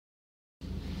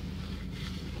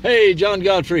Hey, John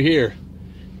Godfrey here.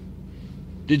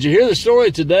 Did you hear the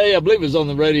story today? I believe it was on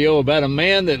the radio about a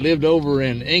man that lived over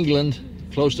in England,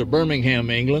 close to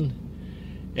Birmingham, England.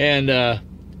 And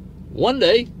one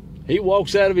day he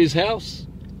walks out of his house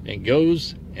and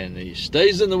goes and he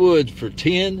stays in the woods for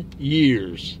 10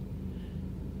 years.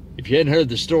 If you hadn't heard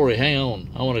the story, hang on.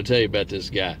 I want to tell you about this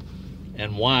guy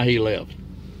and why he left.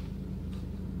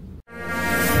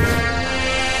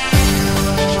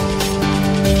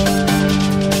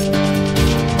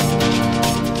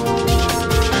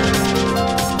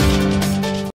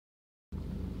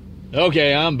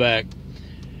 Okay, I'm back.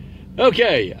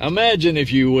 Okay, imagine,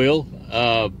 if you will,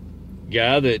 a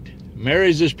guy that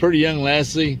marries this pretty young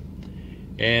lassie,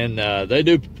 and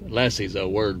lassie's a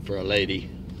word for a lady,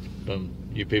 from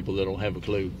you people that don't have a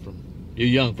clue, from you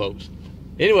young folks.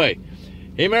 Anyway,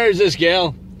 he marries this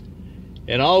gal,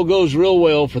 and all goes real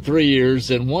well for 3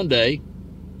 years, and one day,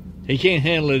 he can't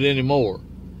handle it anymore.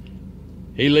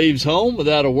 He leaves home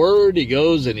without a word. He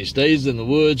goes and he stays in the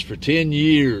woods for 10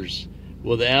 years.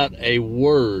 Without a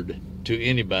word to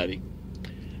anybody.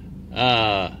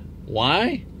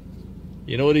 Why?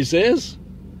 You know what he says?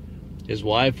 His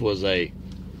wife was a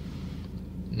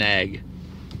nag.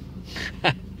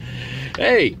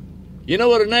 Hey, you know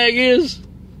what a nag is?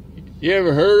 You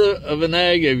ever heard of a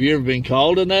nag? Have you ever been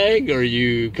called a nag? Or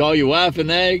you call your wife a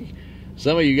nag?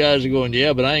 Some of you guys are going,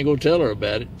 yeah, but I ain't going to tell her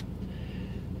about it.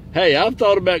 Hey, I've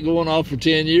thought about going off for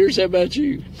 10 years. How about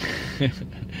you?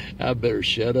 I better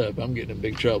shut up. I'm getting in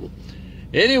big trouble.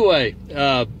 Anyway,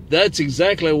 that's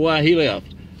exactly why he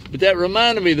left. But that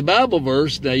reminded me of the Bible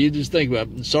verse. Now, you just think about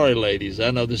it. Sorry, ladies.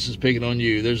 I know this is picking on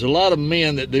you. There's a lot of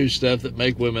men that do stuff that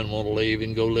make women want to leave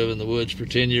and go live in the woods for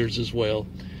 10 years as well.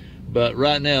 But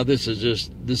right now, this is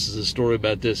a story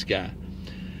about this guy.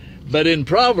 But in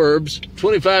Proverbs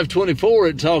 25:24,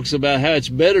 it talks about how it's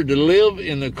better to live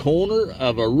in the corner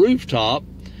of a rooftop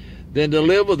than to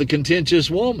live with a contentious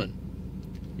woman.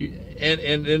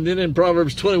 And then in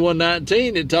Proverbs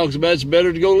 21:19, it talks about it's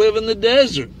better to go live in the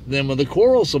desert than with a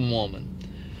quarrelsome woman.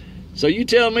 So you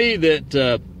tell me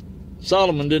that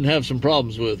Solomon didn't have some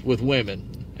problems with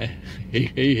women.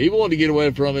 He wanted to get away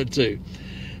from it too.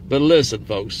 But listen,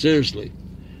 folks, seriously.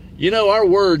 You know, our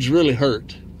words really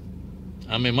hurt.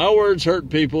 I mean, my words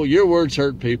hurt people. Your words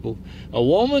hurt people. A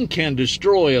woman can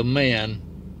destroy a man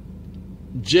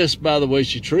just by the way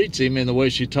she treats him and the way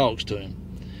she talks to him.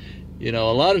 You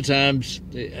know, a lot of times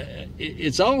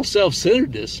it's all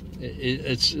self-centeredness.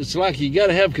 It's like you got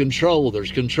to have control.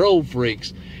 There's control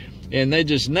freaks, and they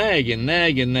just nag and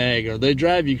nag and nag, or they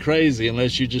drive you crazy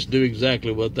unless you just do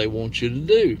exactly what they want you to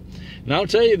do. And I'll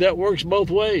tell you, that works both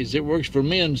ways. It works for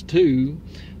men too.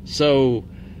 So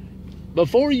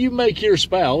before you make your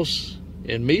spouse,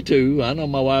 and me too, I know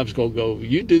my wife's going to go,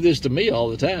 you do this to me all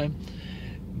the time,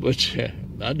 which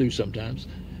I do sometimes.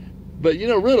 But, you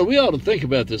know, really, we ought to think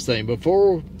about this thing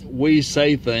before we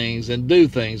say things and do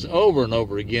things over and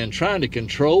over again, trying to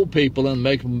control people and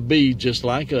make them be just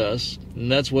like us.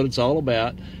 And that's what it's all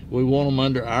about. We want them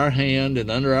under our hand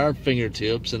and under our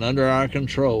fingertips and under our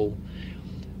control.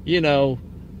 You know,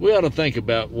 we ought to think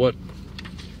about what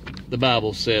the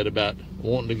Bible said about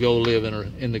wanting to go live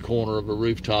in the corner of a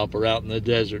rooftop or out in the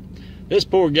desert. This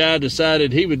poor guy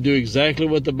decided he would do exactly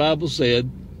what the Bible said.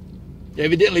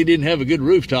 Evidently, he didn't have a good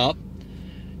rooftop.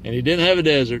 And he didn't have a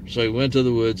desert, so he went to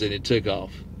the woods and he took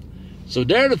off. So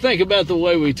dare to think about the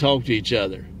way we talk to each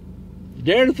other.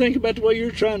 Dare to think about the way you're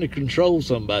trying to control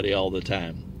somebody all the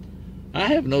time. I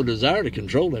have no desire to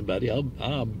control anybody.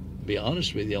 I'll be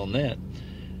honest with you on that.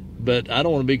 But I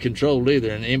don't want to be controlled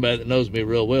either. And anybody that knows me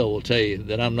real well will tell you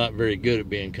that I'm not very good at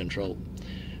being controlled.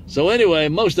 So anyway,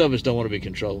 most of us don't want to be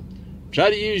controlled. Try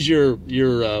to use your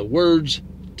words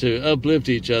to uplift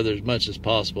each other as much as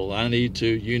possible. I need to.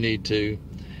 You need to.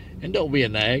 And don't be a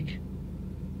nag.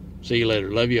 See you later.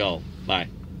 Love you all. Bye.